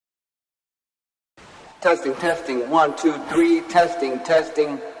Testing, testing, 1, 2, 3. Testing,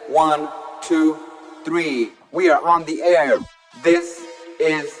 testing, 1, 2, 3. We are on the air. This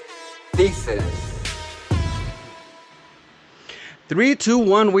is Thesis. 3, 2,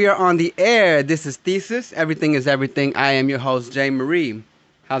 1. We are on the air. This is Thesis. Everything is everything. I am your host, Jay Marie.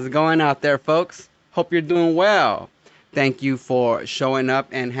 How's it going out there, folks? Hope you're doing well. Thank you for showing up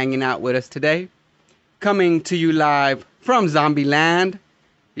and hanging out with us today. Coming to you live from Zombieland.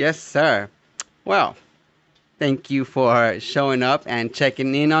 Yes, sir. Well, thank you for showing up and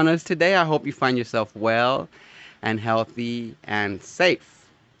checking in on us today. I hope you find yourself well and healthy and safe.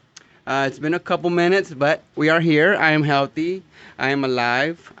 It's been a couple minutes, but we are here. I am healthy. I am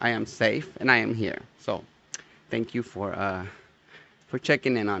alive. I am safe, and I am here. So, thank you for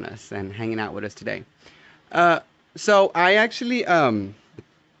checking in on us and hanging out with us today. So I actually I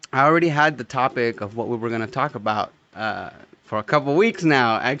already had the topic of what we were going to talk about for a couple weeks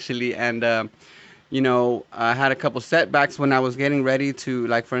now, actually, and I had a couple setbacks when I was getting ready to,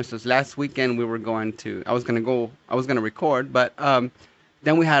 like, for instance, last weekend I was going to record, but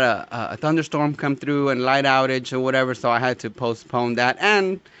then we had a thunderstorm come through and light outage or whatever, so I had to postpone that.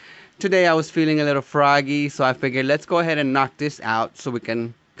 And today I was feeling a little froggy, so I figured let's go ahead and knock this out so we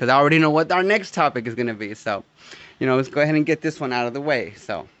can, because I already know what our next topic is going to be. So, let's go ahead and get this one out of the way.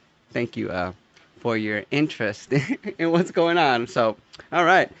 So, thank you for your interest in what's going on. So, all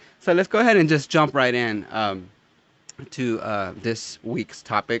right. So let's go ahead and just jump right in to this week's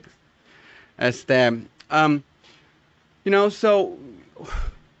topic. We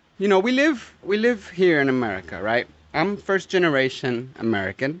live here in America, right? I'm first generation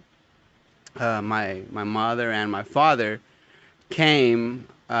American. My mother and my father came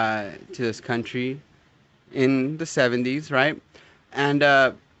to this country in the 70s, right? And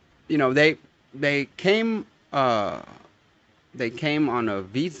they came on a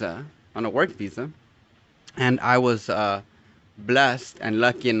visa, on a work visa, and I was blessed and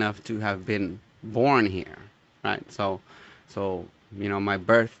lucky enough to have been born here, right? So my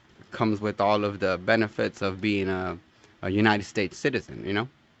birth comes with all of the benefits of being a United States citizen,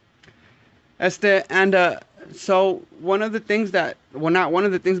 So one of the things but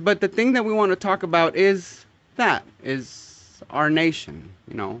the thing that we want to talk about is our nation,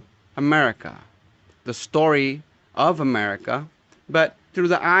 America, the story of America, but through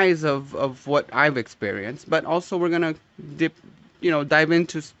the eyes of what I've experienced. But also we're gonna dive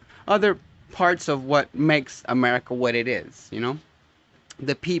into other parts of what makes America what it is.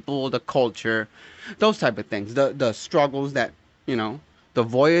 The people, the culture, those type of things. The struggles that the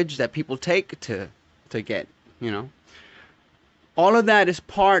voyage that people take to get. All of that is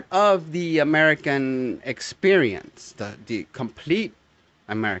part of the American experience, the complete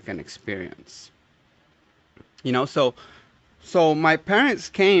American experience. So my parents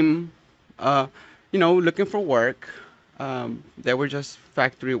came, looking for work. They were just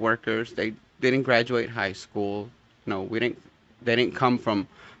factory workers. They didn't graduate high school. They didn't come from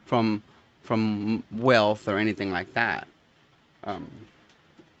wealth or anything like that.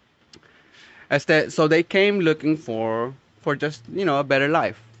 So they came looking for just, a better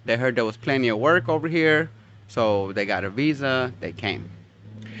life. They heard there was plenty of work over here, so they got a visa. They came.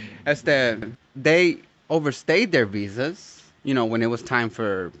 They overstayed their visas, when it was time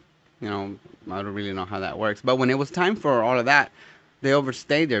for, I don't really know how that works, but when it was time for all of that, they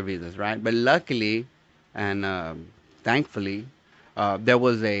overstayed their visas, right? But luckily and thankfully, there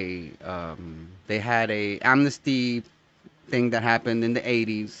was they had a amnesty thing that happened in the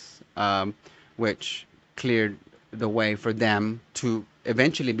 80s, which cleared the way for them to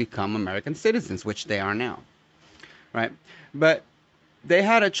eventually become American citizens, which they are now, right? But they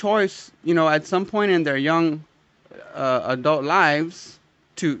had a choice, at some point in their young adult lives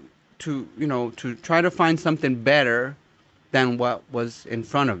to try to find something better than what was in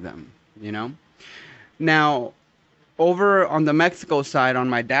front of them, Now, over on the Mexico side, on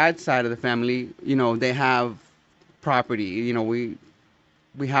my dad's side of the family, they have property. We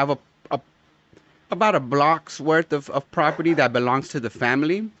have about a block's worth of property that belongs to the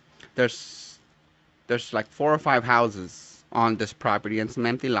family. There's like 4 or 5 houses on this property and some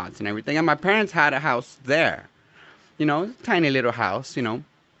empty lots and everything. And my parents had a house there, tiny little house,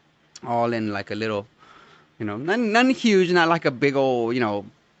 all in like a little, none huge, not like a big old,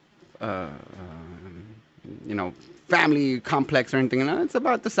 family complex or anything. It's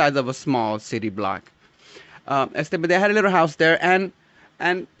about the size of a small city block. But they had a little house there, and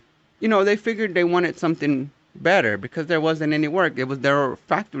they figured they wanted something better because there wasn't any work. They were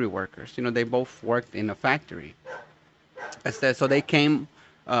factory workers. They both worked in a factory. So they came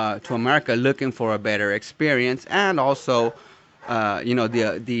to America looking for a better experience and also,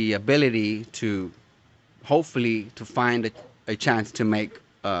 the ability to hopefully to find a chance to make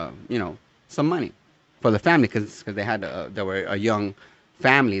some money for the family, because they were a young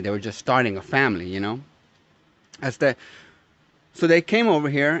family. They were just starting a family, as the so they came over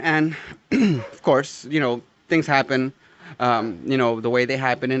here, and of course, things happen, the way they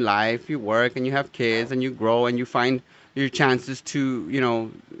happen in life. You work and you have kids and you grow and you find your chances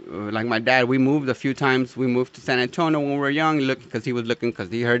to, like my dad, we moved a few times. We moved to San Antonio when we were young, looking because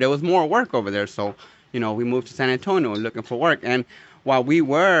he heard there was more work over there. So, we moved to San Antonio looking for work. And while we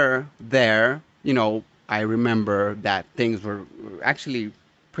were there, I remember that things were actually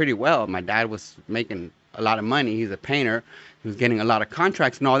pretty well. My dad was making a lot of money. He's a painter. He was getting a lot of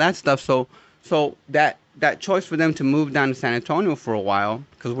contracts and all that stuff. So that choice for them to move down to San Antonio for a while,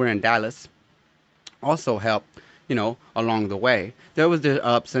 because we're in Dallas, also helped, along the way. There was the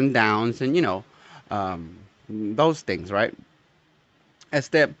ups and downs, and those things, right?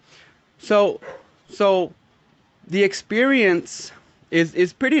 Este, so so the experience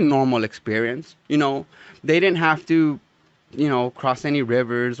is pretty normal experience. They didn't have to, cross any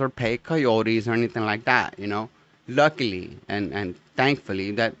rivers or pay coyotes or anything like that. Luckily and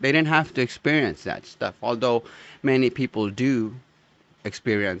thankfully that they didn't have to experience that stuff. Although many people do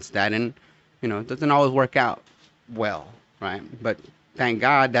experience that, and it doesn't always work out well, right? But thank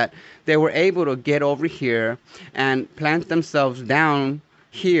God that they were able to get over here and plant themselves down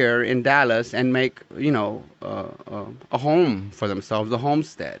here in Dallas and make, a home for themselves, a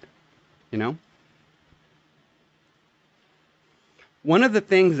homestead, you know. One of the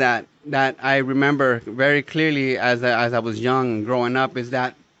things that I remember very clearly as I was young and growing up is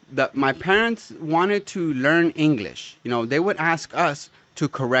that my parents wanted to learn English. They would ask us to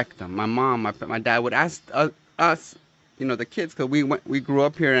correct them. My mom, my dad would ask us, the kids, because we grew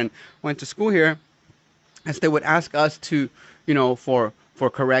up here and went to school here, as they would ask us to, for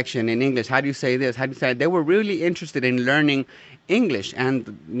correction in English. How do you say this? How do you say it? They were really interested in learning English, and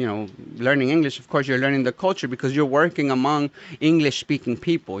learning English. Of course, you're learning the culture because you're working among English-speaking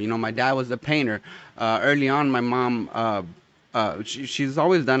people. My dad was a painter. Early on, my mom, she's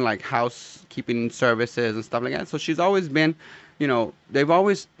always done like housekeeping services and stuff like that. So she's always been, they've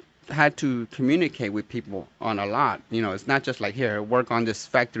always had to communicate with people on a lot. It's not just like here, work on this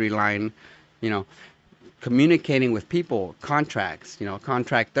factory line, you know, communicating with people, contracts,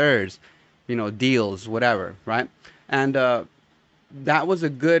 contractors, deals, whatever, right? And that was a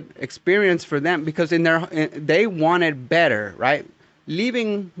good experience for them because they wanted better, right?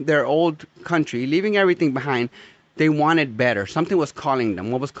 Leaving their old country, leaving everything behind, they wanted better. Something was calling them.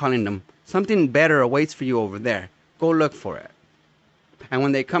 What was calling them? Something better awaits for you over there. Go look for it. And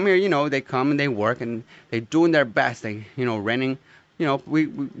when they come here, they come and they work and they're doing their best. They, renting. We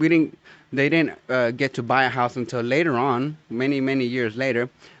didn't. They didn't get to buy a house until later on, many years later.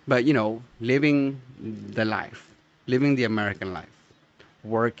 But living the life, living the American life,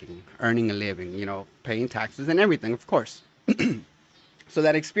 working, earning a living, paying taxes and everything, of course. So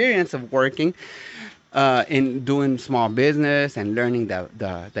that experience of working, in doing small business and learning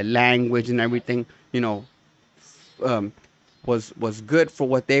the language and everything, um, was good for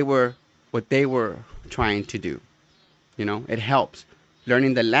what they were trying to do. It helps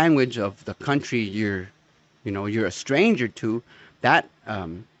learning the language of the country you're a stranger to. That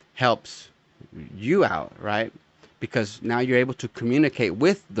helps you out, right? Because now you're able to communicate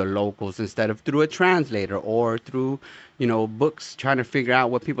with the locals instead of through a translator or through books trying to figure out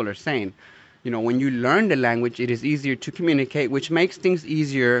what people are saying. When you learn the language, it is easier to communicate, which makes things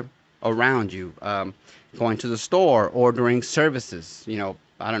easier around you. Going to the store, ordering services,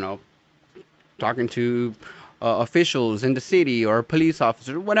 I don't know, talking to officials in the city or police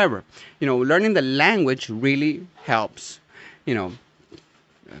officers, whatever. Learning the language really helps, you know,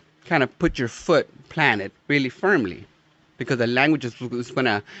 kind of put your foot planted really firmly, because the language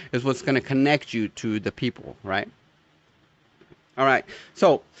is what's gonna connect you to the people, right? All right.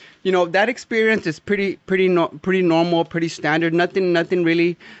 So, that experience is pretty normal, pretty standard. Nothing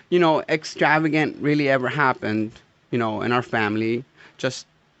really, extravagant really ever happened, in our family. Just,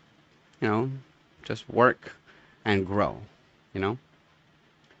 you know, just work and grow, you know.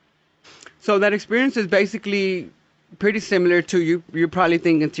 So that experience is basically pretty similar to you. You're probably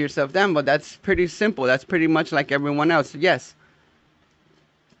thinking to yourself, damn, but that's pretty simple. That's pretty much like everyone else. Yes.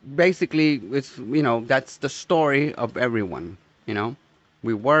 Basically, that's the story of everyone, you know.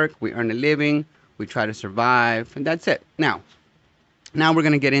 We work, we earn a living, we try to survive, and that's it. Now we're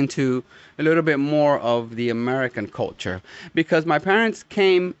going to get into a little bit more of the American culture, because my parents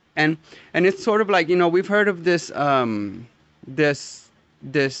came, and it's sort of like, we've heard of this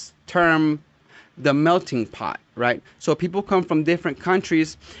term the melting pot, right? So people come from different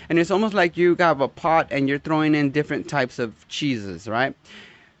countries, and it's almost like you got a pot and you're throwing in different types of cheeses, right?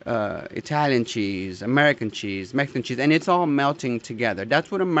 Italian cheese, American cheese, Mexican cheese, and it's all melting together.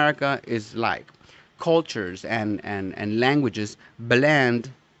 That's what America is like. Cultures and languages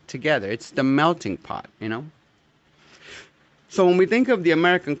blend together. It's the melting pot, you know? So when we think of the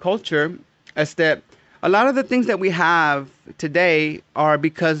American culture, as that a lot of the things that we have today are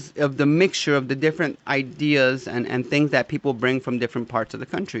because of the mixture of the different ideas and things that people bring from different parts of the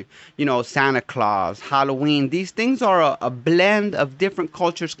country. You know, Santa Claus, Halloween, these things are a blend of different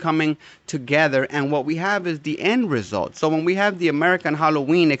cultures coming together, and what we have is the end result. So when we have the American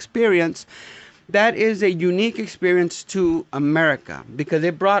Halloween experience, that is a unique experience to America because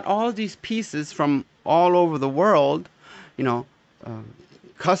it brought all these pieces from all over the world, you know,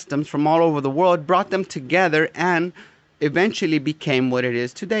 customs from all over the world, brought them together and eventually became what it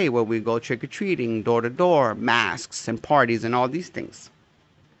is today, where we go trick-or-treating, door-to-door, masks and parties and all these things.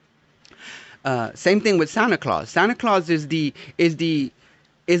 Same thing with Santa Claus. Santa Claus is the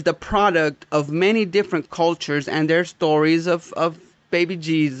product of many different cultures and their stories of baby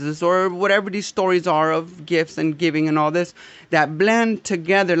Jesus or whatever these stories are of gifts and giving and all this that blend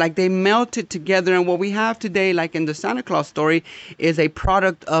together, like they melted together. And what we have today, like in the Santa Claus story, is a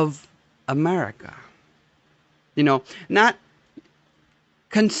product of America. You know, not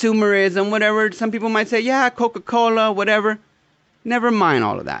consumerism, whatever. Some people might say, yeah, Coca-Cola, whatever. Never mind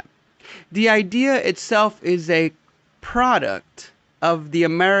all of that. The idea itself is a product of the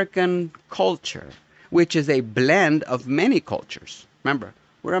American culture, which is a blend of many cultures. Remember,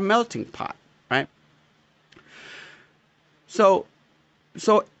 we're a melting pot, right? So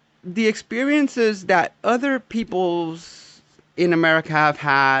the experiences that other peoples in America have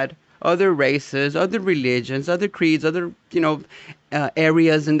had, other races, other religions, other creeds, other,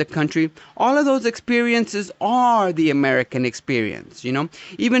 areas in the country, all of those experiences are the American experience,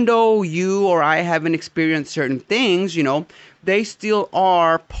 Even though you or I haven't experienced certain things, they still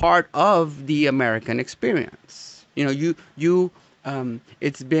are part of the American experience.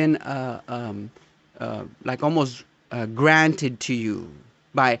 It's been like almost granted to you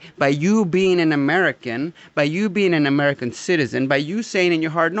by you being an American, by you being an American citizen, by you saying in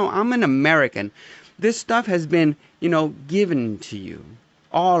your heart, no, I'm an American. This stuff has been, given to you,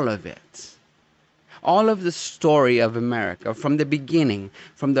 all of it. All of the story of America from the beginning,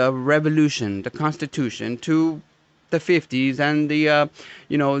 from the Revolution, the Constitution, to the 50s and the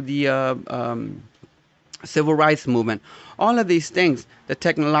Civil Rights Movement, all of these things, the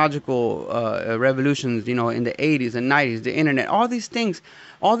technological revolutions, in the 80s and 90s, the internet, all these things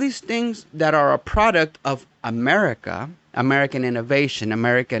that are a product of America, American innovation,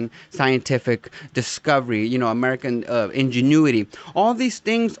 American scientific discovery, American ingenuity, all these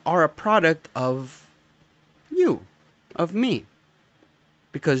things are a product of you, of me,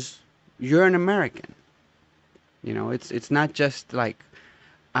 because you're an American. It's not just like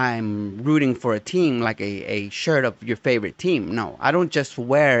I'm rooting for a team, like a shirt of your favorite team. No, I don't just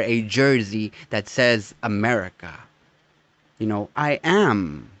wear a jersey that says America. I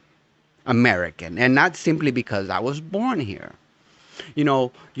am American, and not simply because I was born here.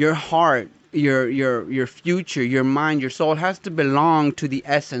 Your heart, your future, your mind, your soul has to belong to the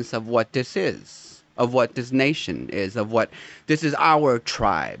essence of what this is, of what this nation is, of what this is our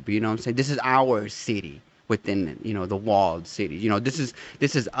tribe. You know what I'm saying? This is our city within, the walled city. This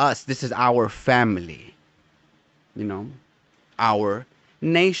is us. This is our family. Our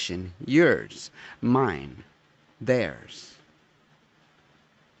nation, yours, mine, theirs.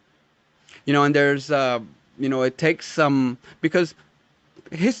 And there's, it takes some, because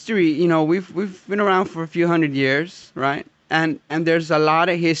history, we've been around for a few hundred years, right? And there's a lot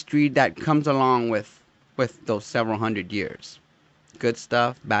of history that comes along with those several hundred years. Good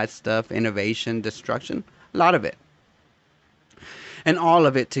stuff, bad stuff, innovation, destruction, a lot of it. And all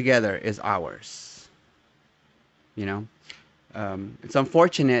of it together is ours. It's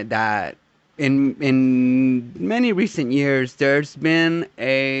unfortunate that in many recent years, there's been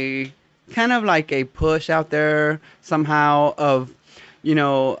a kind of like a push out there somehow of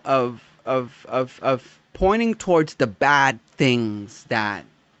pointing towards the bad things that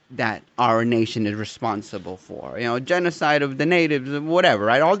our nation is responsible for, genocide of the natives, whatever,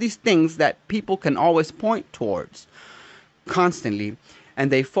 right? All these things that people can always point towards constantly. And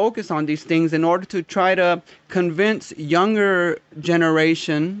they focus on these things in order to try to convince younger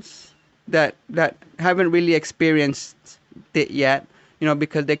generations that haven't really experienced it yet,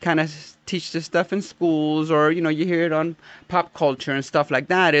 because they kind of teach this stuff in schools, or, you hear it on pop culture and stuff like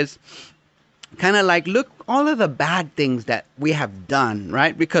that, is kind of like, look, all of the bad things that we have done,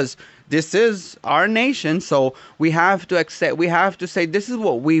 right? Because this is our nation, so we have to accept, we have to say this is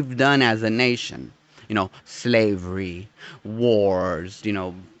what we've done as a nation. Slavery, wars,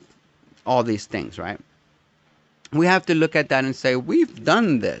 all these things, right? We have to look at that and say, we've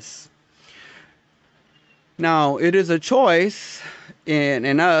done this. Now, it is a choice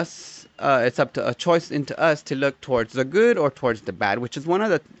in us. It's up to a choice into us to look towards the good or towards the bad, which is one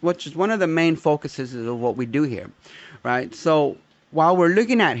of the main focuses of what we do here, right? So while we're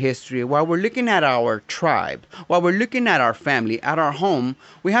looking at history, while we're looking at our tribe, while we're looking at our family, at our home,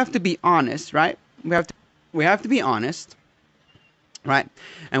 we have to be honest, right? We have to be honest, right?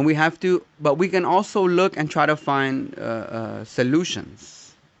 And but we can also look and try to find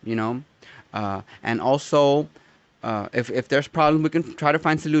solutions, and also if there's problems, we can try to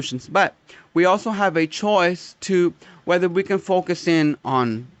find solutions. But we also have a choice to whether we can focus in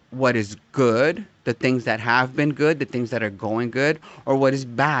on what is good, the things that have been good, the things that are going good, or what is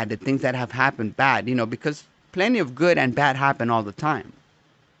bad, the things that have happened bad, because plenty of good and bad happen all the time.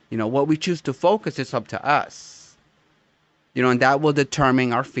 What we choose to focus is up to us. And that will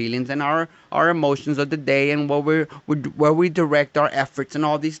determine our feelings and our emotions of the day, and where we direct our efforts and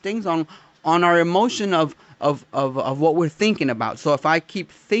all these things on our emotion of what we're thinking about. So if I keep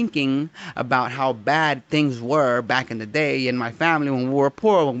thinking about how bad things were back in the day in my family, when we were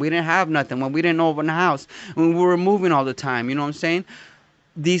poor, when we didn't have nothing, when we didn't own a house, when we were moving all the time, you know what I'm saying?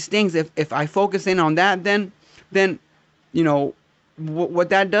 These things, if I focus in on that, then what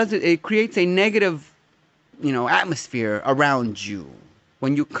that does is it creates a negative atmosphere around you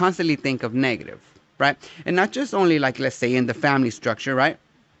when you constantly think of negative, right? And not just only, like, let's say in the family structure, right?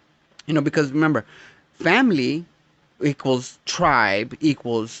 Because remember, family equals tribe,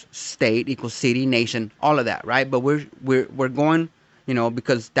 equals state, equals city, nation, all of that, right? But we're going,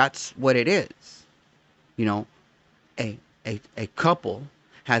 because that's what it is. A couple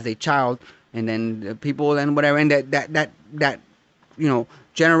has a child, and then people and whatever, and that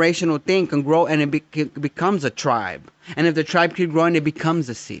generational thing can grow, and it becomes a tribe. And if the tribe keeps growing, it becomes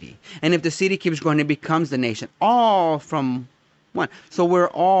a city. And if the city keeps growing, it becomes the nation. All from one. So we're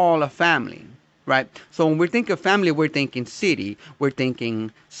all a family, right? So when we think of family, we're thinking city, we're thinking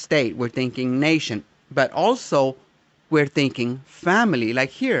state, we're thinking nation. But also, we're thinking family. Like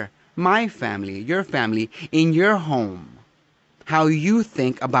here, my family, your family, in your home. How you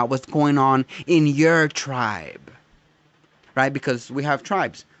think about what's going on in your tribe. Right? Because we have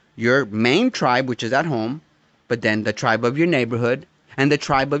tribes. Your main tribe, which is at home, but then the tribe of your neighborhood, and the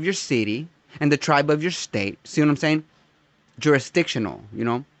tribe of your city, and the tribe of your state. See what I'm saying? Jurisdictional,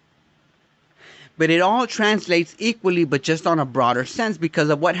 But it all translates equally, but just on a broader sense, because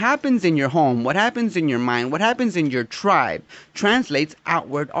of what happens in your home, what happens in your mind, what happens in your tribe, translates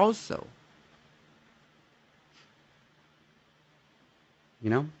outward also.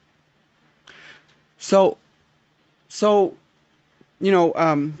 So,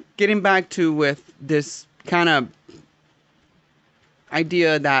 getting back to with this kind of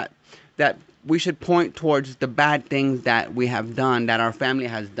idea that we should point towards the bad things that we have done, that our family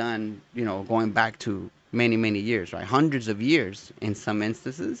has done, going back to many, many years, right? Hundreds of years in some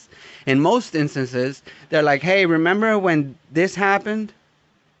instances. In most instances, they're like, hey, remember when this happened?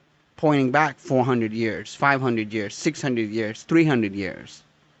 Pointing back 400 years, 500 years, 600 years, 300 years.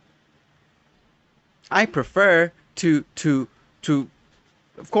 I prefer to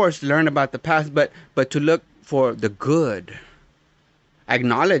of course learn about the past, but to look for the good.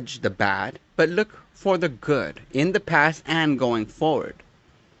 Acknowledge the bad, but look for the good in the past and going forward.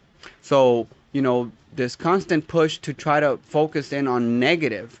 So, this constant push to try to focus in on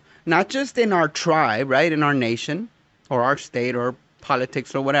negative, not just in our tribe, right, in our nation or our state or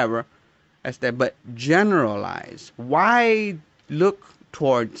politics or whatever, but generalize. Why look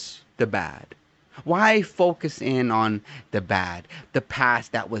towards the bad? Why focus in on the bad, the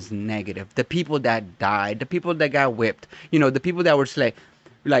past that was negative, the people that died, the people that got whipped, the people that were slaves?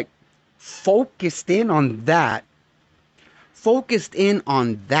 Like, focused in on that,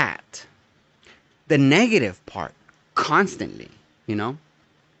 the negative part, constantly,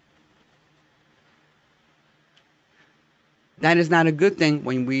 That is not a good thing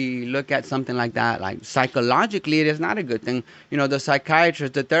when we look at something like that. Like, psychologically, it is not a good thing. The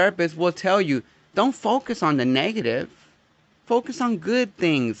psychiatrist, the therapist will tell you, don't focus on the negative. Focus on good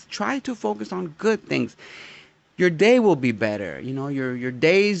things. Try to focus on good things. Your day will be better. Your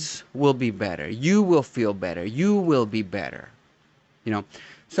days will be better. You will feel better. You will be better.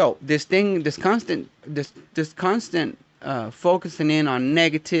 So this constant focusing in on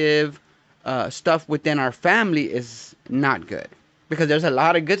negative stuff within our family is not good, because there's a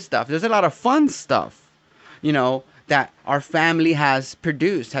lot of good stuff. There's a lot of fun stuff, that our family has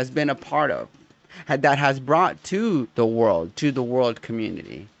produced, has been a part of, that has brought to the world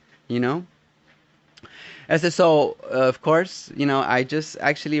community, you know? As a, so, of course, I just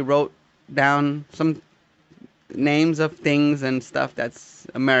actually wrote down some names of things and stuff that's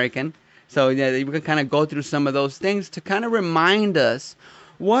American. So yeah, we can kind of go through some of those things to kind of remind us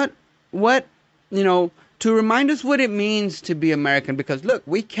what what you know to remind us what it means to be American. Because look,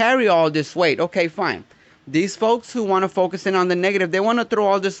 we carry all this weight. Okay, fine. These folks who want to focus in on the negative, they want to throw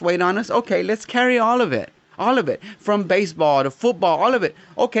all this weight on us. Okay, let's carry all of it. All of it. From baseball to football, all of it.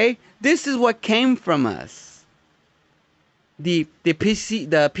 Okay, this is what came from us. The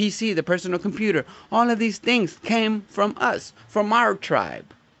PC, the personal computer, all of these things came from us, from our tribe.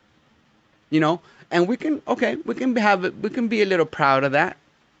 And we can be a little proud of that,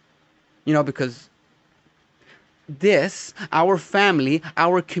 because this, our family,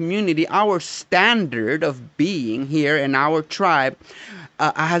 our community, our standard of being here in our tribe,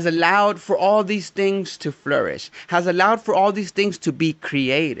 has allowed for all these things to flourish, has allowed for all these things to be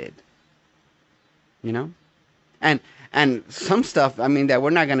created, and some stuff, I mean, that we're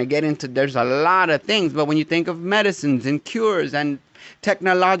not going to get into. There's a lot of things, but when you think of medicines and cures and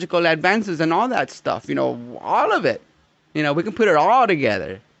technological advances and all that stuff, all of it, we can put it all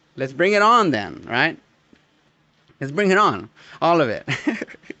together. Let's bring it on then, right? Let's bring it on, all of it.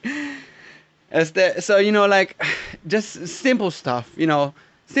 So, like, just simple stuff,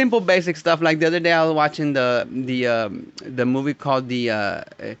 simple basic stuff. Like the other day I was watching the movie called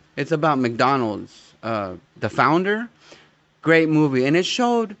it's about McDonald's, The Founder. Great movie, and it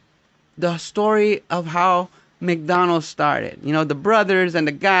showed the story of how McDonald's started. The brothers, and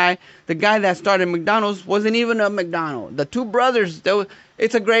the guy that started McDonald's wasn't even a McDonald's. The two brothers,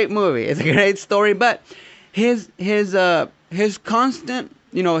 it's a great movie. It's a great story, but his constant,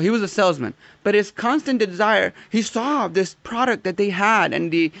 he was a salesman, but his constant desire, he saw this product that they had,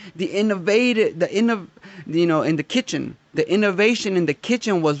 and in the kitchen. The innovation in the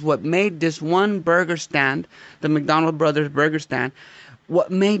kitchen was what made this one burger stand, the McDonald Brothers burger stand,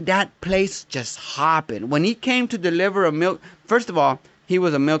 what made that place just hopping. When he came to deliver a milk, first of all, he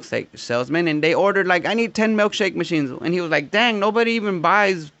was a milkshake salesman, and they ordered, like, I need 10 milkshake machines. And he was like, dang, nobody even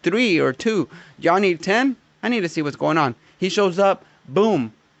buys 3 or 2. Y'all need 10? I need to see what's going on. He shows up,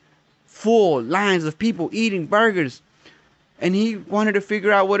 boom, full lines of people eating burgers. And he wanted to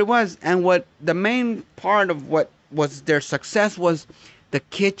figure out what it was. And what the main part of what was their success was the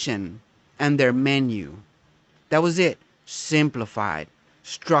kitchen and their menu. That was it. Simplified.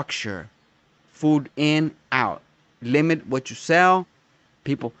 Structure. Food in, out. Limit what you sell.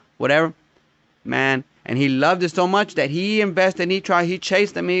 People, whatever. Man. And he loved it so much that he invested, he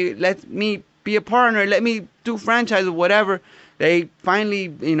chased them. He let me be a partner. Let me do franchise or whatever. They finally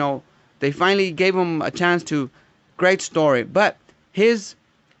gave him a chance to. Great story. But his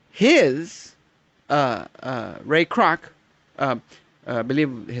Ray Kroc, I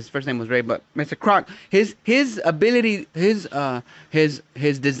believe his first name was Ray, but Mr. Kroc, his ability,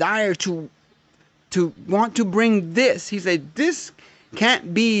 his desire to want to bring this. He said, this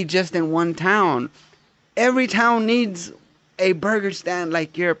can't be just in one town. Every town needs a burger stand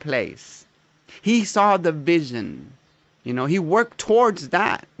like your place. He saw the vision. He worked towards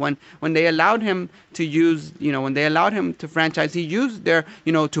that. When they allowed him to use, when they allowed him to franchise, he used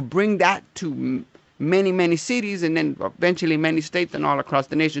to bring that to many, many cities, and then eventually many states and all across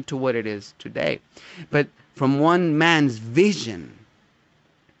the nation to what it is today. But from one man's vision,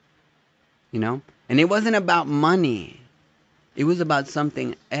 and it wasn't about money. It was about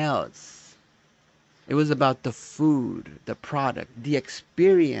something else. It was about the food, the product, the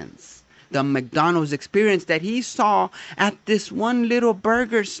experience, the McDonald's experience that he saw at this one little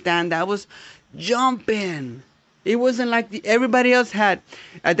burger stand that was jumping. It wasn't like everybody else had.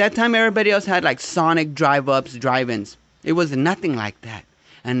 At that time, everybody else had like Sonic drive-ups, drive-ins. It was nothing like that.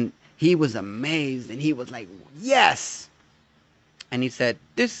 And he was amazed, and he was like, yes. And he said,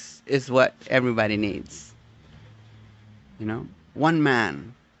 this is what everybody needs. One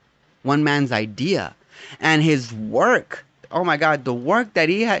man's idea. And his work, oh my God, the work that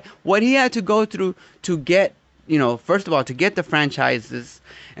he had, what he had to go through to get, first of all, to get the franchises,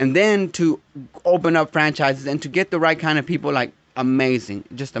 and then to open up franchises and to get the right kind of people, like, amazing,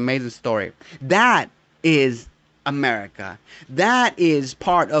 just amazing story. That is America. That is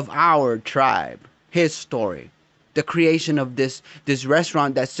part of our tribe, his story. The creation of this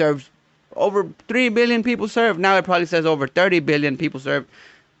restaurant that serves over 3 billion people served. Now it probably says over 30 billion people served.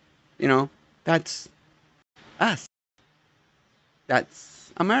 That's us.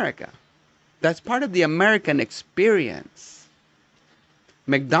 That's America. That's part of the American experience.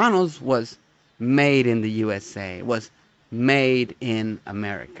 McDonald's was made in the USA. It was made in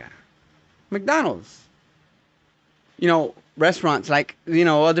America. McDonald's. Restaurants like,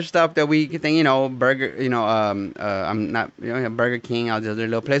 other stuff that we could think, burger, I'm not, Burger King, all the other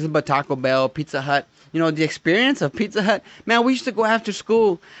little places, but Taco Bell, Pizza Hut, the experience of Pizza Hut. Man, we used to go after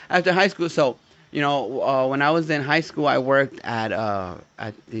school, after high school. So, when I was in high school, I worked at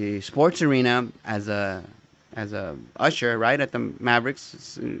the sports arena as a usher, right, at the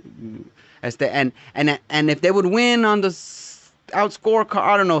Mavericks, and if they would win on the outscore car,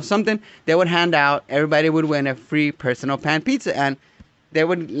 I don't know, something, they would hand out, everybody would win a free personal pan pizza, and they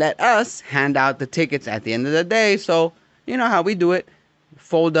would let us hand out the tickets at the end of the day. So you know how we do it: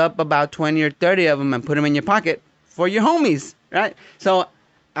 fold up about 20 or 30 of them and put them in your pocket for your homies, right? So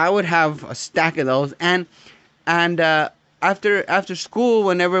I would have a stack of those, and after school,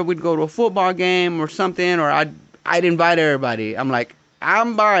 whenever we'd go to a football game or something, or I'd invite everybody. I'm like,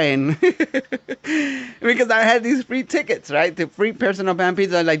 I'm buying because I had these free tickets, right? The free personal pan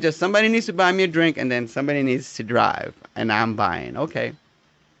pizza. Like, just somebody needs to buy me a drink, and then somebody needs to drive, and I'm buying. Okay.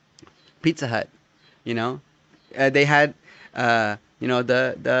 Pizza Hut, you know, they had, the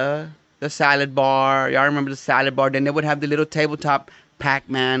salad bar. Y'all remember the salad bar? Then they would have the little tabletop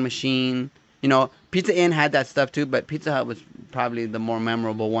Pac-Man machine. Pizza Inn had that stuff too, but Pizza Hut was probably the more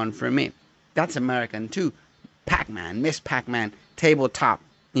memorable one for me. That's American too. Pac-Man, Miss Pac-Man, tabletop,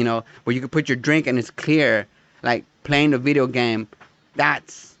 where you could put your drink and it's clear, like playing a video game.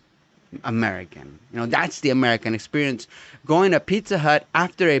 That's American. That's the American experience. Going to Pizza Hut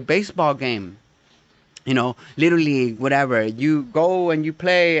after a baseball game, Little League, whatever. You go and you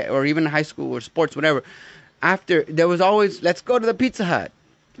play, or even high school or sports, whatever. After, there was always, let's go to the Pizza Hut,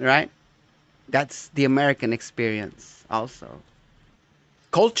 right? That's the American experience also.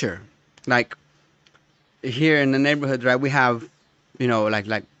 Culture. Like, here in the neighborhoods, right, we have,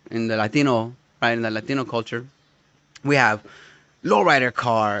 like in the Latino, right, in the Latino culture, we have lowrider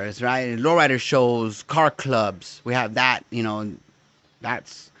cars, right, lowrider shows, car clubs. We have that,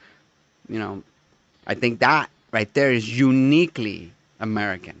 that's, I think that right there is uniquely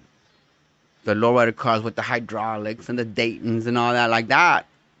American. The lowrider cars with the hydraulics and the Daytons and all that, like that,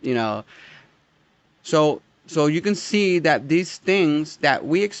 So you can see that these things that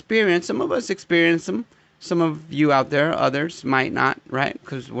we experience, some of us experience them, some of you out there, others might not, right?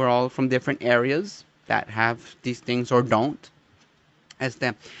 Because we're all from different areas that have these things or don't. As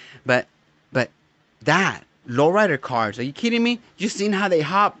them, but that lowrider cars, are you kidding me? You seen how they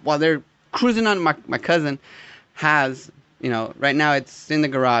hop while they're cruising on? My cousin has, right now it's in the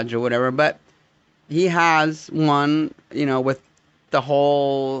garage or whatever, but he has one, with the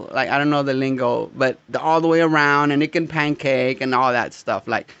whole, like, I don't know the lingo, but all the way around, and it can pancake and all that stuff.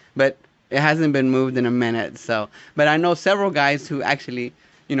 Like, but it hasn't been moved in a minute. So, but I know several guys who actually,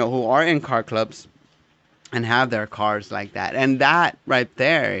 who are in car clubs and have their cars like that. And that right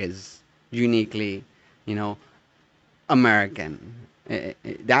there is uniquely, American.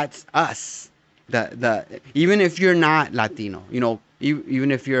 That's us. The even if you're not Latino,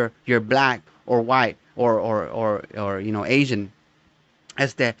 even if you're black or white or Asian,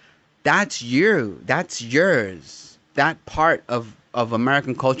 that's you. That's yours. That part of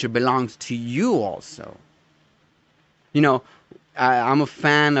American culture belongs to you also. I'm a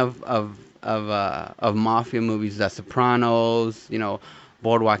fan of mafia movies. The Sopranos,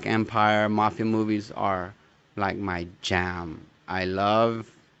 Boardwalk Empire. Mafia movies are like my jam. I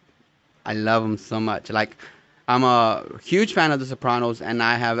love them so much. Like, I'm a huge fan of The Sopranos, and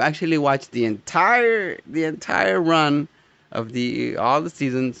I have actually watched the entire run of all the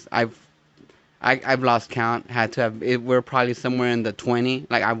seasons. I've lost count. Had to have it. We're probably somewhere in the 20.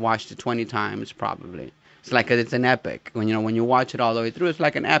 Like, I've watched it 20 times probably. It's like it's an epic. When you watch it all the way through, it's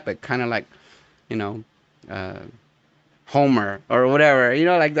like an epic, kind of like, Homer or whatever.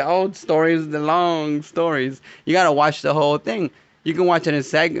 Like the old stories, the long stories. You gotta watch the whole thing. You can watch it in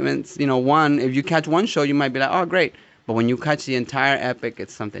segments. If you catch one show, you might be like, oh, great. But when you catch the entire epic,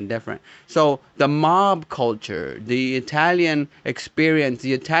 it's something different. So the mob culture, the Italian experience,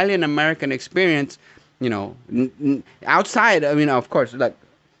 the Italian American experience, outside. I mean, of course, like,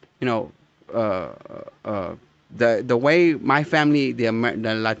 the way my family, the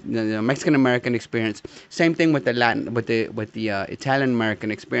Mexican American experience, same thing with the Italian American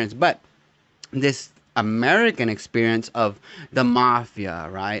experience, but this American experience of the mafia,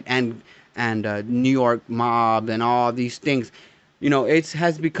 right, and New York mob and all these things, it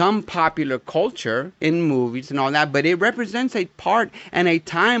has become popular culture in movies and all that, but it represents a part and a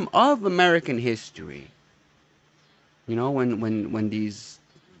time of American history. When these,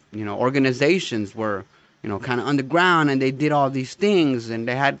 organizations were, kind of underground, and they did all these things, and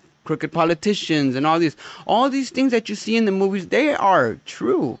they had crooked politicians and all these things that you see in the movies, they are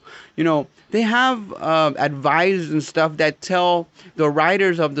true. They have advice and stuff that tell the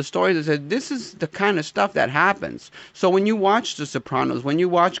writers of the stories that said this is the kind of stuff that happens. So when you watch The Sopranos, when you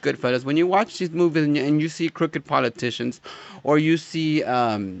watch Goodfellas, when you watch these movies and you see crooked politicians, or you see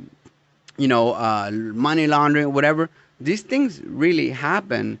money laundering, whatever, these things really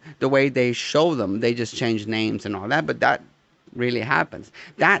happen the way they show them. They just change names and all that, but that really happens.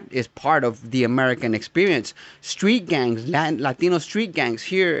 That is part of the American experience. Street gangs, Latino street gangs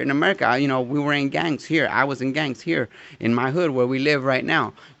here in America. We were in gangs here. I was in gangs here in my hood where we live right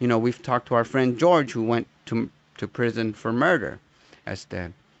now. We've talked to our friend George, who went to prison for murder.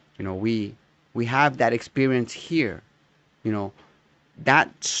 We have that experience here.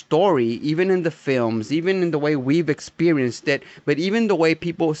 That story, even in the films, even in the way we've experienced it, but even the way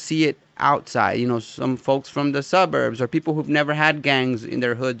people see it outside, some folks from the suburbs or people who've never had gangs in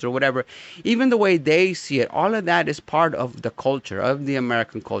their hoods or whatever, even the way they see it, all of that is part of the culture, of the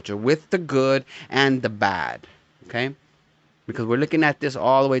American culture, with the good and the bad, okay? Because we're looking at this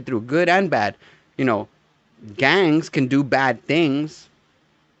all the way through, good and bad. Gangs can do bad things,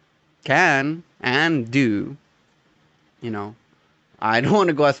 can and do, I don't want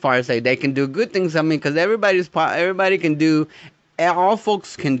to go as far as say they can do good things. Because everybody can do, all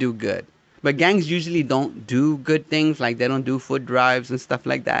folks can do good. But gangs usually don't do good things. Like they don't do food drives and stuff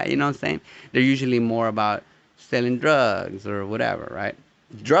like that. You know what I'm saying? They're usually more about selling drugs or whatever, right?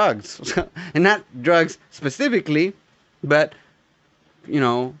 Drugs. And not drugs specifically, but,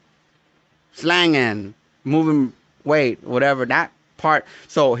 slanging, moving weight, whatever, that part.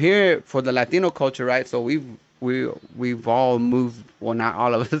 So here for the Latino culture, right? So we've all moved, well, not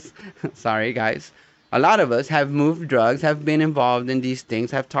all of us, sorry guys, a lot of us have moved drugs, have been involved in these things,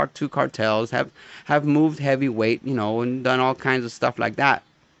 have talked to cartels, have moved heavy weight, and done all kinds of stuff like that.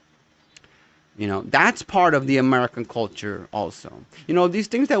 That's part of the American culture also. These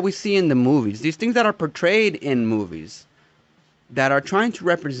things that we see in the movies, these things that are portrayed in movies, that are trying to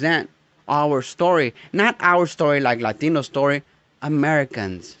represent our story, not our story like Latino story,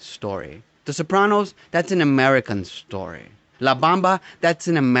 Americans' story. The Sopranos, that's an American story. La Bamba, that's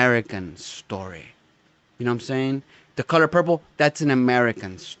an American story. You know what I'm saying? The Color Purple, that's an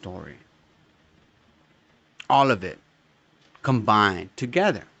American story. All of it combined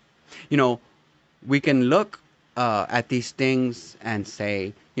together. We can look at these things and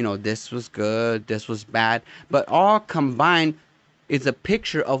say, this was good, this was bad, but all combined is a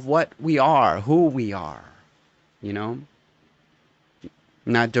picture of what we are, who we are,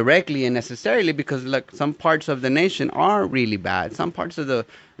 Not directly and necessarily, because look, some parts of the nation are really bad. Some parts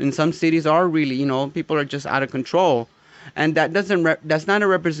in some cities are really, people are just out of control, and that's not a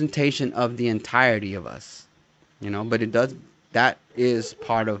representation of the entirety of us, But it does. That is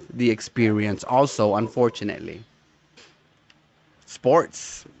part of the experience, also, unfortunately.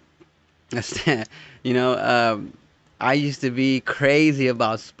 Sports, I used to be crazy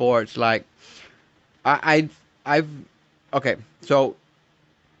about sports. Like, okay, so.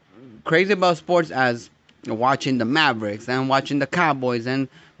 Crazy about sports as watching the Mavericks and watching the Cowboys and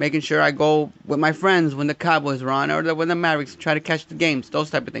making sure I go with my friends when the Cowboys were on or when the Mavericks try to catch the games, those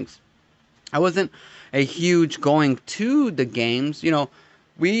type of things. I wasn't a huge going to the games.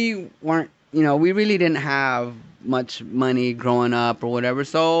 We weren't, we really didn't have much money growing up or whatever.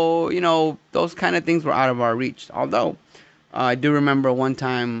 So, those kind of things were out of our reach. Although, I do remember one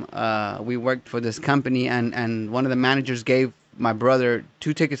time we worked for this company and one of the managers gave my brother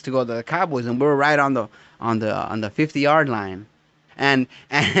 2 tickets to go to the Cowboys, and we were right on the 50-yard line, and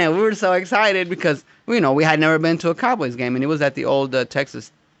we were so excited because we had never been to a Cowboys game, and it was at the old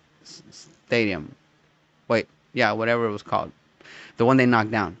Texas Stadium. Whatever it was called, the one they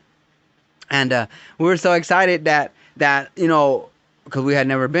knocked down, and we were so excited that because we had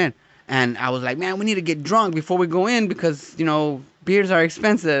never been, and I was like, man, we need to get drunk before we go in because beers are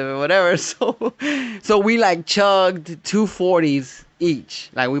expensive or whatever. So we like chugged 2 40s each.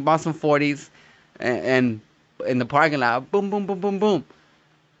 Like we bought some 40s and in the parking lot, boom, boom, boom, boom, boom.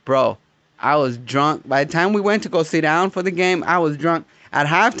 Bro, I was drunk. By the time we went to go sit down for the game, I was drunk. At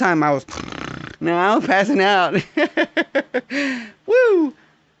halftime, I was passing out. Woo!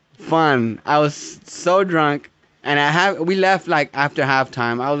 Fun. I was so drunk. And we left like after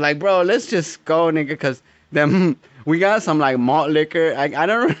halftime. I was like, bro, let's just go, nigga, because them... We got some like malt liquor. I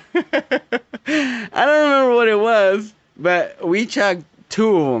don't I don't remember what it was, but we chugged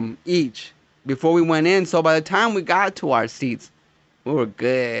 2 of them each before we went in. So by the time we got to our seats, we were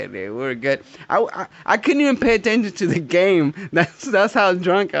good. Man. We were good. I couldn't even pay attention to the game. That's how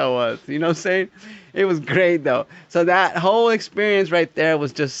drunk I was. You know what I'm saying? It was great though. So that whole experience right there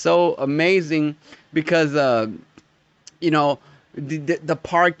was just so amazing because you know, the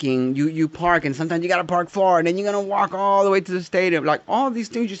parking, you park, and sometimes you gotta park far, and then you're gonna walk all the way to the stadium. Like all these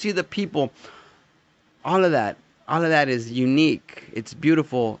things, you see the people, all of that, all of that is unique. It's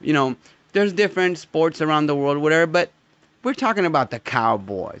beautiful. There's different sports around the world, whatever, but we're talking about the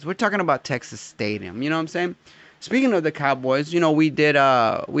Cowboys. We're talking about Texas Stadium. You know what I'm saying? Speaking of the Cowboys, we had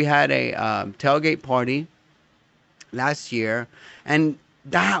a tailgate party last year, and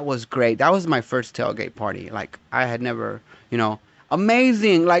that was great. That was my first tailgate party. Like I had never,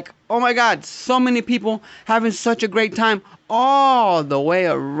 amazing. Like, oh my God, so many people having such a great time all the way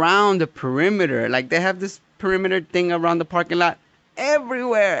around the perimeter. Like they have this perimeter thing around the parking lot,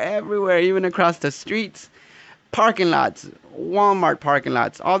 everywhere, even across the streets, parking lots, Walmart parking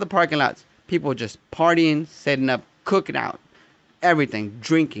lots, all the parking lots. People just partying, setting up, cooking out, everything,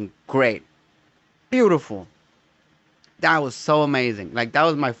 drinking, great, beautiful. That was so amazing. Like that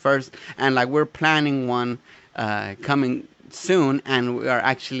was my first, and like we're planning one coming soon, and we are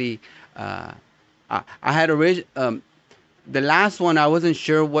actually. I had the last one. I wasn't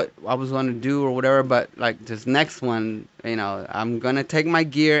sure what I was gonna do or whatever, but like this next one, I'm gonna take my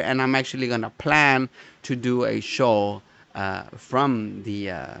gear and I'm actually gonna plan to do a show from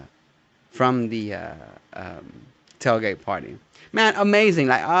the tailgate party. Man, amazing!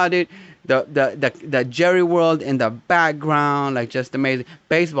 Like, oh, dude, the Jerry World in the background, like just amazing.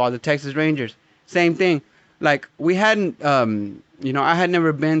 Baseball, the Texas Rangers, same thing. Like we hadn't, I had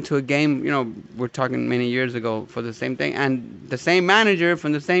never been to a game. We're talking many years ago for the same thing, and the same manager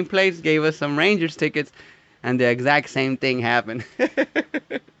from the same place gave us some Rangers tickets, and the exact same thing happened.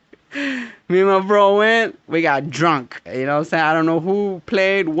 Me and my bro went. We got drunk. You know what I'm saying? I don't know who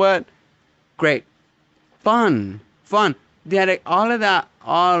played what. Great, fun. All of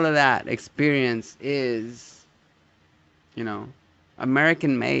that experience is,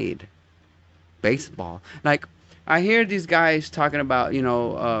 American made baseball. Like I hear these guys talking about,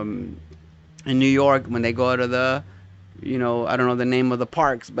 in New York when they go to the, I don't know the name of the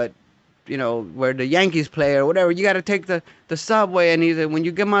parks, but where the Yankees play or whatever, you got to take the subway, and he said when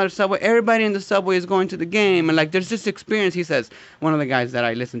you get out of the subway, everybody in the subway is going to the game, and like there's this experience. He says, one of the guys that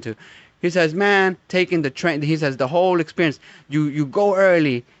I listen to, he says, man, taking the train, he says the whole experience, you go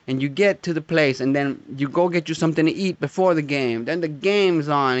early and you get to the place, and then you go get you something to eat before the game, then the game's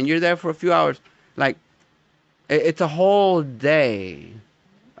on and you're there for a few hours. Like it's a whole day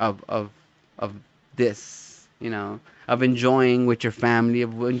of this, of enjoying with your family,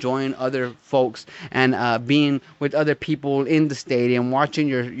 of enjoying other folks, and being with other people in the stadium, watching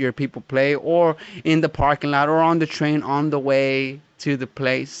your people play, or in the parking lot, or on the train on the way to the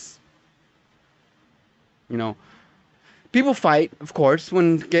place. People fight, of course,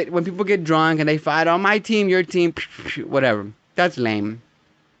 when people get drunk and they fight on my team, your team, whatever. That's lame.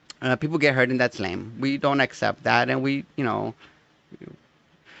 People get hurt, and that's lame. We don't accept that, and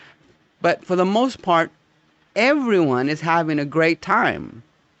but for the most part, everyone is having a great time.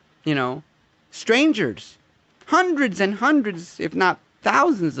 Strangers, hundreds and hundreds, if not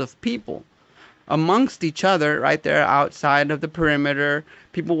thousands of people amongst each other right there outside of the perimeter,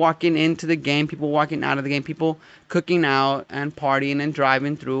 people walking into the game, people walking out of the game, people cooking out and partying and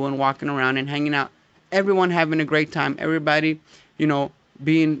driving through and walking around and hanging out, everyone having a great time, everybody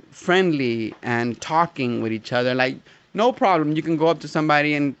being friendly and talking with each other. Like no problem, you can go up to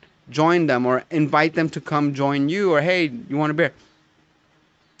somebody and join them or invite them to come join you, or hey, you want a beer?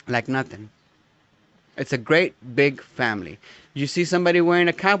 Like nothing. It's a great big family. You see somebody wearing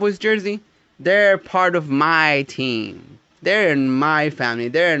a Cowboys jersey, they're part of my team. They're in my family.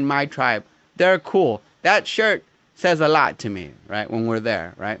 They're in my tribe. They're cool. That shirt says a lot to me, right? When we're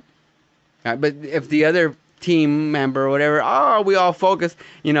there, right? But if the other team member or whatever, we all focus,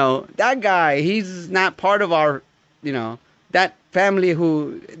 that guy, he's not part of our, that family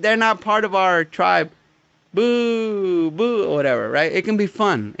they're not part of our tribe. Boo, boo, or whatever, right? It can be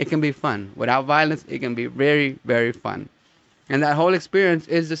fun. Without violence, it can be very, very fun. And that whole experience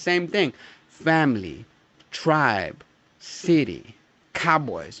is the same thing. Family, tribe, city,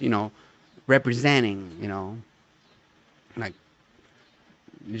 Cowboys, representing, like,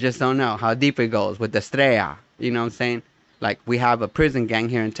 you just don't know how deep it goes with the Estrella, you know what I'm saying? Like, we have a prison gang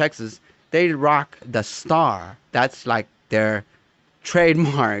here in Texas. They rock the star. That's like their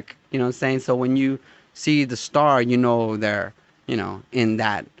trademark, you know what I'm saying? So when you see the star, they're, in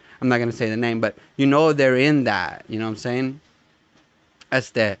that. I'm not going to say the name, but they're in that, you know what I'm saying?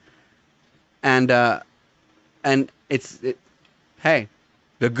 That's the, and hey,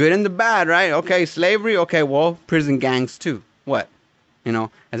 the good and the bad, right? Okay, slavery, okay, well, prison gangs too. What?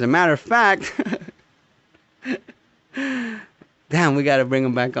 As a matter of fact, Damn, we got to bring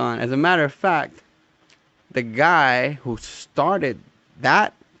him back on. As a matter of fact, the guy who started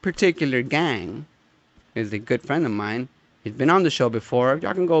that particular gang is a good friend of mine. He's been on the show before.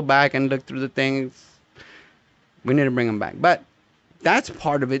 Y'all can go back and look through the things. We need to bring him back. But that's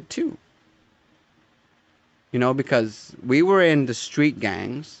part of it too. You know, because we were in the street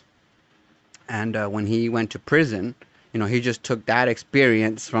gangs. And when he went to prison, you know, he just took that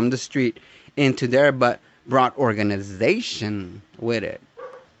experience from the street into there, but brought organization with it.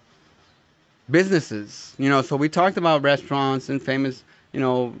 Businesses, you know, so we talked about restaurants and famous,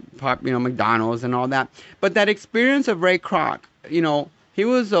 McDonald's and all that. But that experience of Ray Kroc, you know, he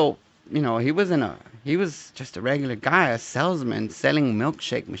was he was just a regular guy, a salesman selling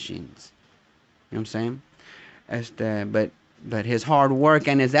milkshake machines. You know what I'm saying? But his hard work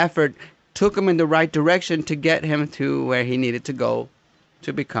and his effort took him in the right direction to get him to where he needed to go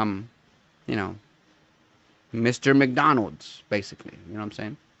to become, you know, Mr. McDonald's, basically. You know what I'm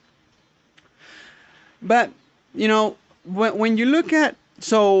saying? But, you know, when you look at,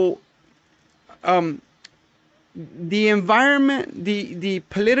 the environment, the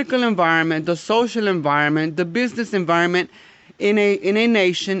political environment, the social environment, the business environment in a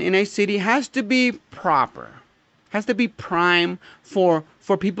nation, in a city has to be proper, has to be prime for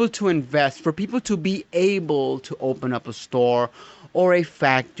people to invest, for people to be able to open up a store or a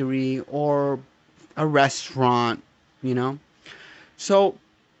factory or a restaurant, you know. So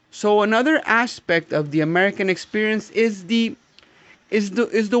another aspect of the American experience is the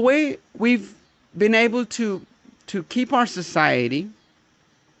way we've been able to keep our society,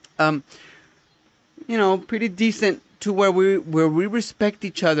 pretty decent, to where we respect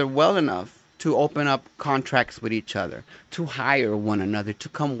each other well enough to open up contracts with each other, to hire one another, to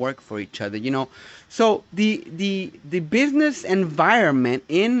come work for each other, you know. So the business environment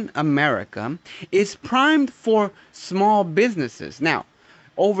in America is primed for small businesses. Now,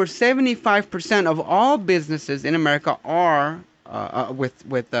 over 75% of all businesses in America are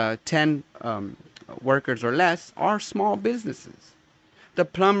with 10 workers or less are small businesses. The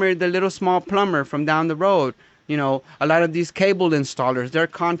plumber, the little small plumber from down the road, you know, a lot of these cable installers, they're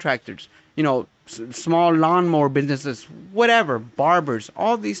contractors, you know, small lawnmower businesses, whatever, barbers,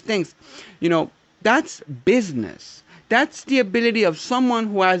 all these things, you know, that's business. That's the ability of someone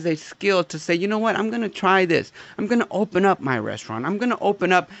who has a skill to say, you know what, I'm going to try this. I'm going to open up my restaurant. I'm going to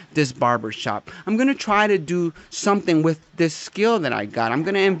open up this barber shop. I'm going to try to do something with this skill that I got. I'm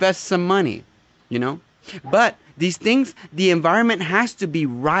going to invest some money, you know. But these things, the environment has to be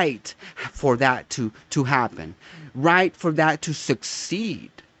right for that to happen, right for that to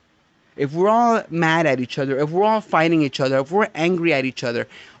succeed. If we're all mad at each other, if we're all fighting each other, if we're angry at each other,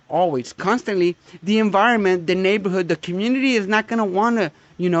 always, constantly, the environment, the neighborhood, the community is not going to want to,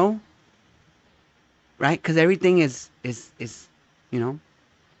 you know, right? Because everything is, you know.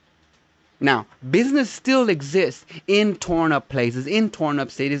 Now, business still exists in torn up places, in torn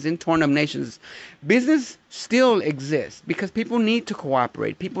up cities, in torn up nations. Business still exists because people need to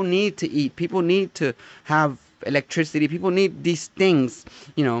cooperate. People need to eat. People need to have electricity. People need these things,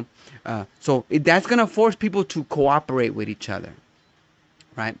 you know. That's going to force people to cooperate with each other,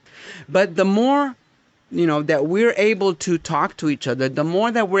 right? But the more, you know, that we're able to talk to each other, the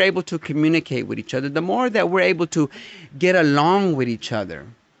more that we're able to communicate with each other, the more that we're able to get along with each other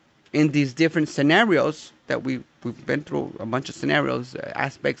in these different scenarios that we've been through a bunch of scenarios,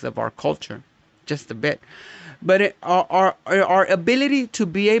 aspects of our culture, just a bit. But our ability to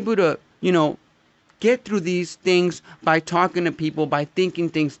be able to, you know, get through these things by talking to people, by thinking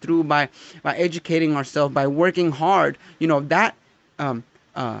things through, by educating ourselves, by working hard, you know, that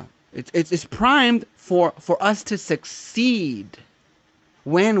it's primed for us to succeed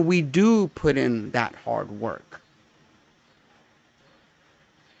when we do put in that hard work.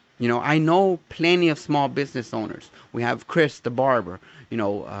 You know, I know plenty of small business owners. We have Chris the barber, you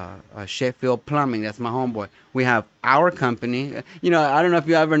know, Sheffield Plumbing, that's my homeboy. We have our company. You know, I don't know if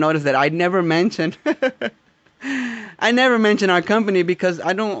you ever noticed that I never mentioned our company because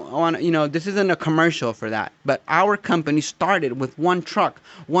I don't want, you know, this isn't a commercial for that. But our company started with one truck,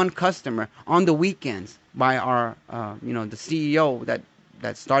 one customer on the weekends by our, the CEO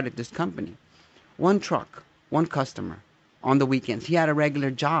that started this company. One truck, one customer on the weekends. He had a regular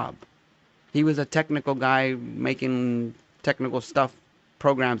job. He was a technical guy making technical stuff,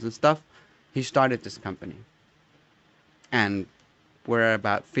 programs and stuff. He started this company. And we're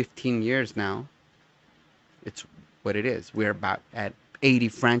about 15 years now. It's what it is. We're about at 80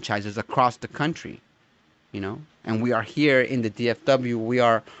 franchises across the country, you know. And we are here in the DFW. We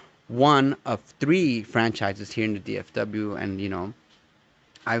are one of 3 franchises here in the DFW. And, you know,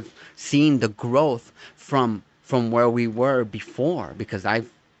 I've seen the growth from where we were before, because I've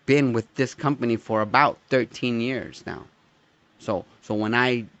been with this company for about 13 years now. So when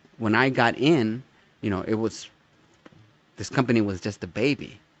I got in, it was, this company was just a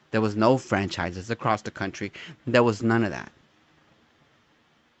baby. There was no franchises across the country. There was none of that.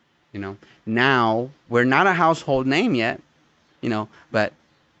 Now we're not a household name yet, but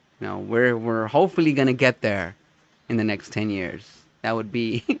we're hopefully gonna get there in the next 10 years. That would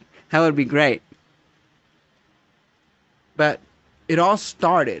be that would be great. But it all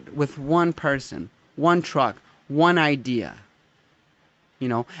started with one person, one truck, one idea,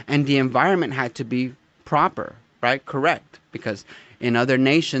 and the environment had to be proper, right? Correct. Because in other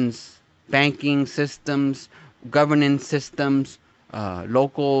nations, banking systems, governance systems,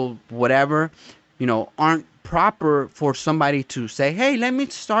 local whatever, aren't proper for somebody to say, hey, let me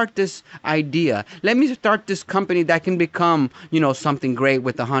start this idea. Let me start this company that can become, something great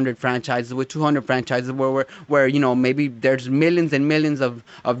with 100 franchises, with 200 franchises, where maybe there's millions and millions of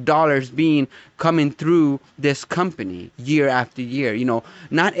dollars being coming through this company year after year.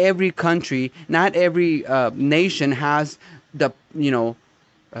 Not every country, not every nation has the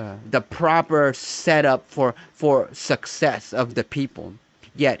proper setup for success of the people.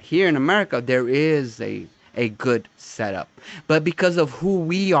 Yet here in America, there is a good setup. But because of who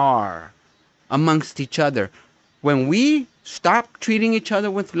we are amongst each other, when we stop treating each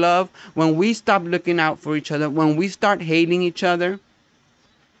other with love, when we stop looking out for each other, when we start hating each other,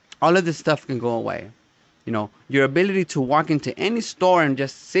 all of this stuff can go away. Your ability to walk into any store and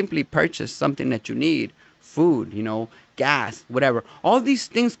just simply purchase something that you need, food, gas, whatever. All these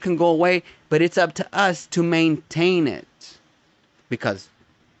things can go away, but it's up to us to maintain it. Because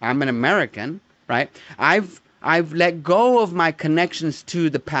I'm an American, right? I've let go of my connections to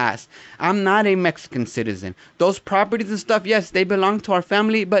the past. I'm not a Mexican citizen. Those properties and stuff, yes, they belong to our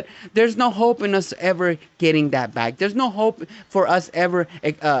family, but there's no hope in us ever getting that back. There's no hope for us ever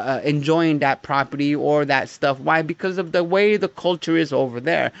enjoying that property or that stuff. Why? Because of the way the culture is over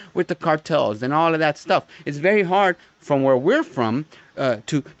there with the cartels and all of that stuff. It's very hard from where we're from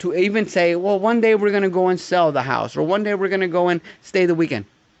to even say, well, one day we're going to go and sell the house, or one day we're going to go and stay the weekend.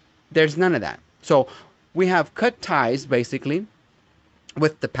 There's none of that. So we have cut ties, basically,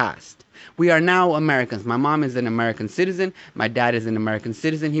 with the past. We are now Americans. My mom is an American citizen. My dad is an American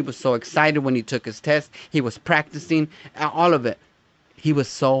citizen. He was so excited when he took his test. He was practicing, all of it. He was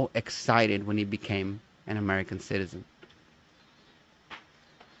so excited when he became an American citizen.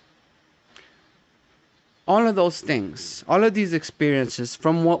 All of those things, all of these experiences,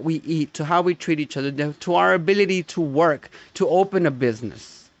 from what we eat to how we treat each other, to our ability to work, to open a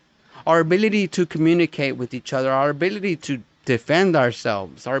business, our ability to communicate with each other, our ability to defend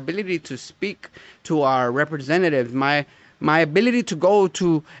ourselves, our ability to speak to our representatives, my ability to go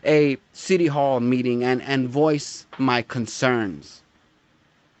to a city hall meeting and voice my concerns.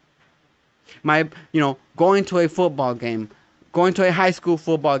 Going to a football game, going to a high school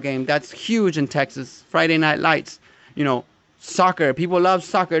football game, that's huge in Texas. Friday Night Lights, soccer. People love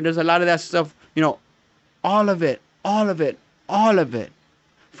soccer. There's a lot of that stuff, all of it.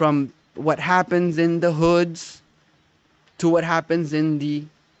 From what happens in the hoods to what happens in the,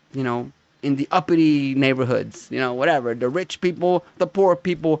 in the uppity neighborhoods, whatever. The rich people, the poor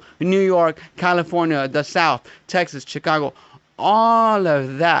people, New York, California, the South, Texas, Chicago. All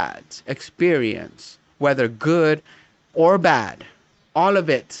of that experience, whether good or bad, all of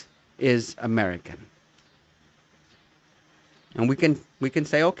it is American. And we can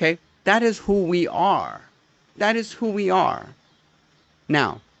say, okay, that is who we are. That is who we are.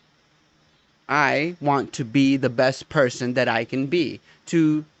 Now, I want to be the best person that I can be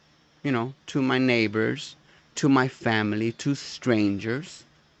to my neighbors, to my family, to strangers,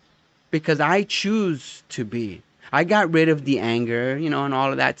 because I choose to be. I got rid of the anger, and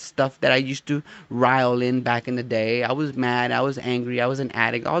all of that stuff that I used to rile in back in the day. I was mad, I was angry, I was an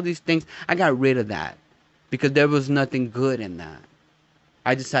addict, all these things. I got rid of that because there was nothing good in that.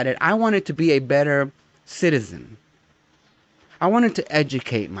 I decided I wanted to be a better citizen. I wanted to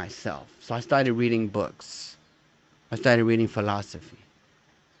educate myself. So I started reading books. I started reading philosophy.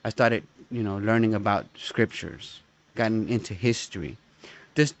 I started, learning about scriptures, gotten into history.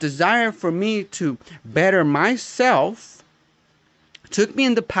 This desire for me to better myself took me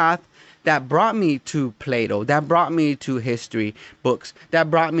in the path that brought me to Plato, that brought me to history books, that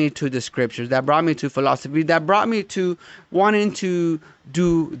brought me to the scriptures, that brought me to philosophy, that brought me to wanting to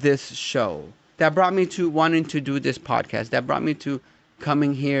do this show, that brought me to wanting to do this podcast, that brought me to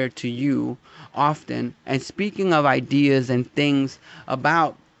coming here to you often and speaking of ideas and things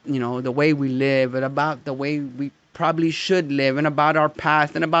about, the way we live and about the way we probably should live, and about our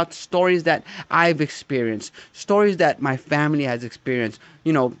past, and about stories that I've experienced, stories that my family has experienced,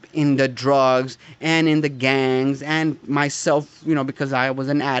 in the drugs and in the gangs, and myself, because I was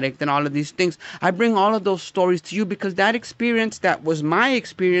an addict and all of these things. I bring all of those stories to you because that experience that was my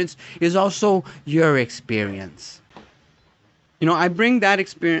experience is also your experience. I bring that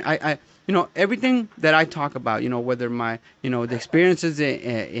experience. Everything that I talk about, whether my, the experiences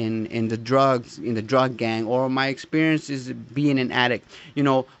in the drugs, in the drug gang, or my experiences being an addict,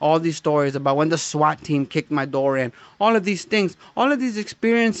 all these stories about when the SWAT team kicked my door in, all of these things, all of these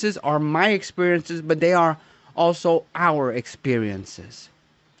experiences are my experiences, but they are also our experiences.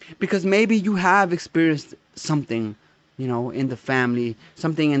 Because maybe you have experienced something, in the family,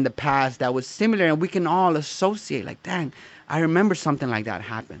 something in the past that was similar, and we can all associate, like, dang, I remember something like that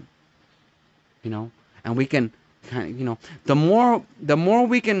happened. And we can kind of, the more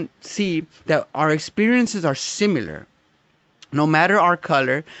we can see that our experiences are similar, no matter our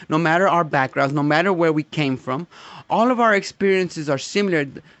color, no matter our backgrounds, no matter where we came from, all of our experiences are similar.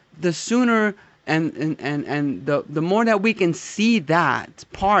 The sooner and the more that we can see that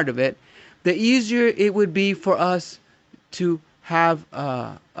part of it, the easier it would be for us to have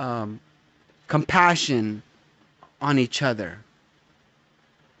compassion on each other.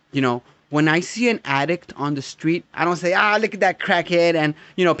 When I see an addict on the street, I don't say, look at that crackhead. And,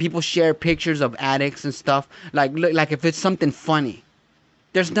 people share pictures of addicts and stuff. Like if it's something funny.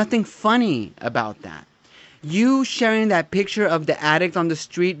 There's nothing funny about that. You sharing that picture of the addict on the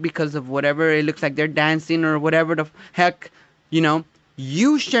street because of whatever, it looks like they're dancing or whatever the heck,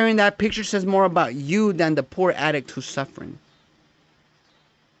 you sharing that picture says more about you than the poor addict who's suffering.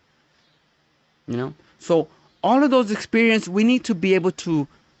 So all of those experiences, we need to be able to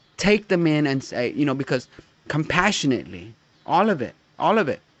take them in and say, because compassionately, all of it.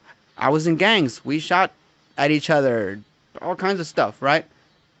 I was in gangs. We shot at each other, all kinds of stuff, right?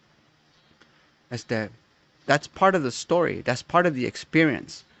 That's part of the story. That's part of the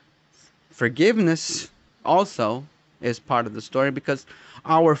experience. Forgiveness also is part of the story, because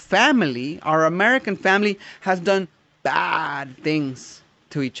our family, our American family, has done bad things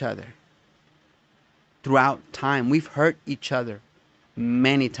to each other. Throughout time, we've hurt each other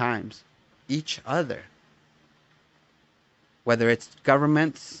many times. Each other. Whether it's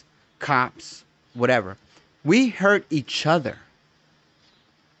governments, cops, whatever. We hurt each other.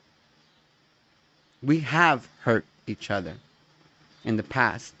 We have hurt each other in the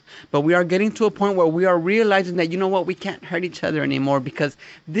past. But we are getting to a point where we are realizing that, we can't hurt each other anymore, because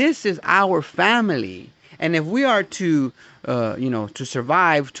this is our family. And if we are to, to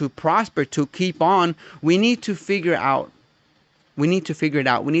survive, to prosper, to keep on, we need to figure out. We need to figure it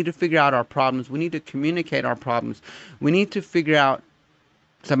out. We need to figure out our problems. We need to communicate our problems. We need to figure out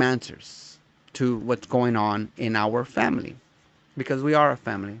some answers to what's going on in our family, because we are a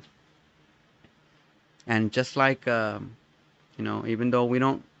family. And just like, even though we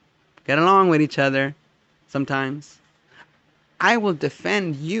don't get along with each other sometimes, I will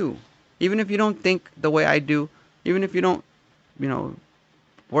defend you. Even if you don't think the way I do, even if you don't,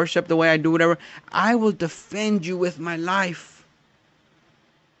 worship the way I do, whatever, I will defend you with my life.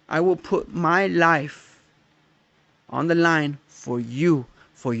 I will put my life on the line for you,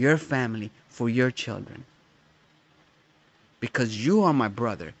 for your family, for your children. Because you are my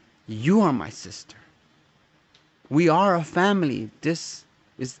brother. You are my sister. We are a family. This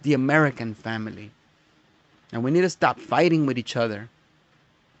is the American family. And we need to stop fighting with each other.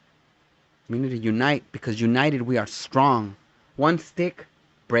 We need to unite, because united we are strong. One stick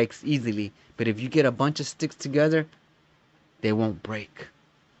breaks easily, but if you get a bunch of sticks together, they won't break.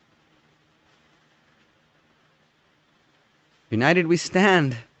 United we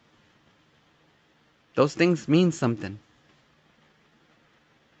stand. Those things mean something.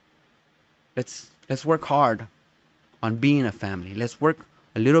 Let's work hard on being a family. Let's work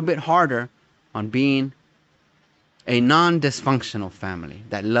a little bit harder on being a non-dysfunctional family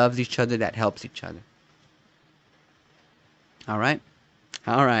that loves each other, that helps each other. All right,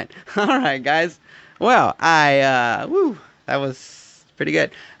 guys. Well, that was pretty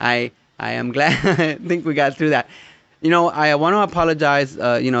good. I am glad. I think we got through that. I want to apologize.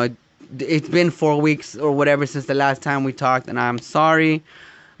 It's been 4 weeks or whatever since the last time we talked, and I'm sorry.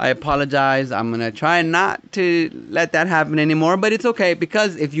 I apologize. I'm going to try not to let that happen anymore, but it's okay,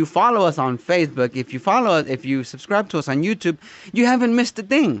 because if you follow us on Facebook, if you subscribe to us on YouTube, you haven't missed a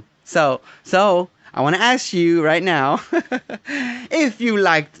thing. So I want to ask you right now, if you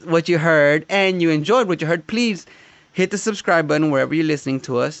liked what you heard and you enjoyed what you heard, please hit the subscribe button wherever you're listening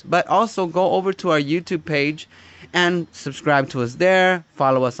to us, but also go over to our YouTube page and subscribe to us there.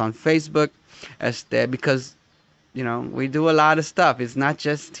 Follow us on Facebook, because we do a lot of stuff. It's not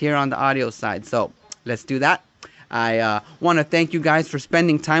just here on the audio side. So let's do that. I want to thank you guys for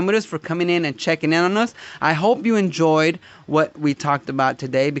spending time with us, for coming in and checking in on us. I hope you enjoyed what we talked about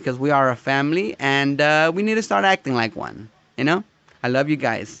today, because we are a family, and we need to start acting like one. I love you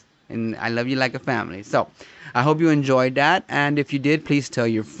guys, and I love you like a family. So I hope you enjoyed that. And if you did, please tell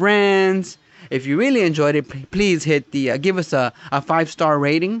your friends. If you really enjoyed it, please hit the give us a 5-star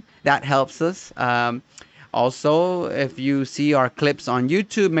rating. That helps us. Also, if you see our clips on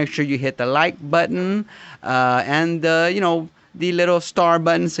YouTube, make sure you hit the like button and the little star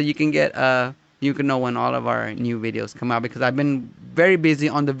button, so you can know when all of our new videos come out. Because I've been very busy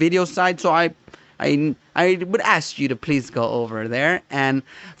on the video side, so I would ask you to please go over there and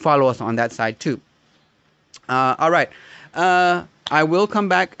follow us on that side too. All right. I will come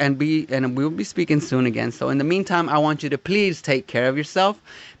back and we'll be speaking soon again. So in the meantime, I want you to please take care of yourself.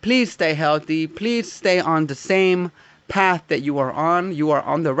 Please stay healthy. Please stay on the same path that you are on. You are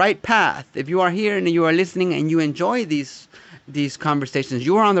on the right path. If you are here and you are listening and you enjoy these conversations,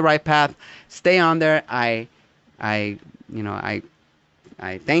 you are on the right path. Stay on there. I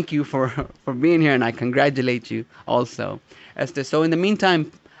thank you for being here, and I congratulate you also. So in the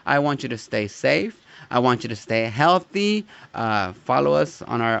meantime, I want you to stay safe. I want you to stay healthy. Follow us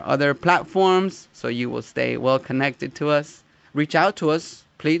on our other platforms so you will stay well connected to us. Reach out to us,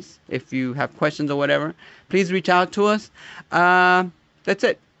 please, if you have questions or whatever. Please reach out to us. That's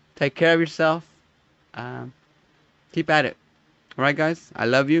it. Take care of yourself. Keep at it. All right, guys? I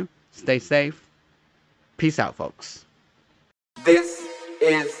love you. Stay safe. Peace out, folks. This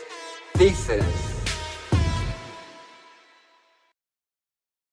is Thesis.